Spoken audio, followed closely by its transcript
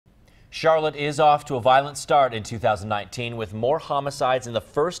Charlotte is off to a violent start in 2019 with more homicides in the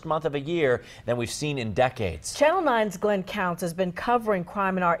first month of a year than we've seen in decades. Channel 9's Glenn Counts has been covering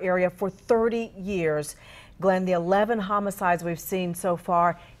crime in our area for 30 years. Glenn, the 11 homicides we've seen so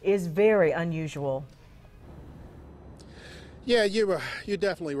far is very unusual. Yeah, you're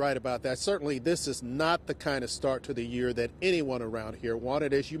definitely right about that. Certainly, this is not the kind of start to the year that anyone around here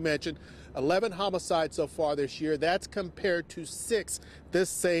wanted. As you mentioned, 11 homicides so far this year. That's compared to 6 this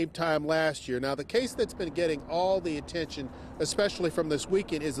same time last year. Now, the case that's been getting all the attention, especially from this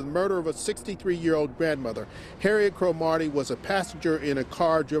weekend, is the murder of a 63-year-old grandmother. Harriet Cromartie was a passenger in a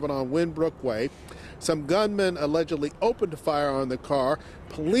car driven on Winbrook Way. Some gunmen allegedly opened fire on the car.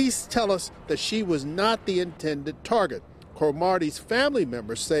 Police tell us that she was not the intended target. Cromartie's family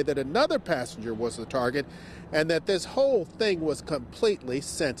members say that another passenger was the target and that this whole thing was completely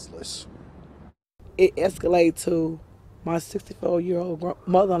senseless. It escalated to my 64-year-old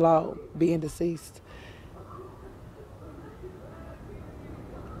mother-in-law being deceased.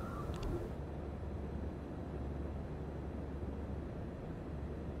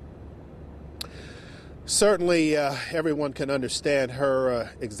 Certainly, everyone can understand her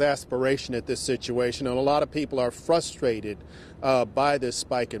exasperation at this situation, and a lot of people are frustrated by this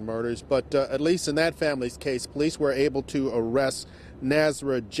spike in murders. But at least in that family's case, police were able to arrest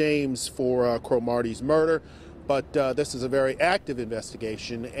Nazra James for Cromartie's murder. But this is a very active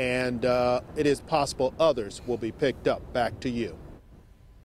investigation, and it is possible others will be picked up. Back to you.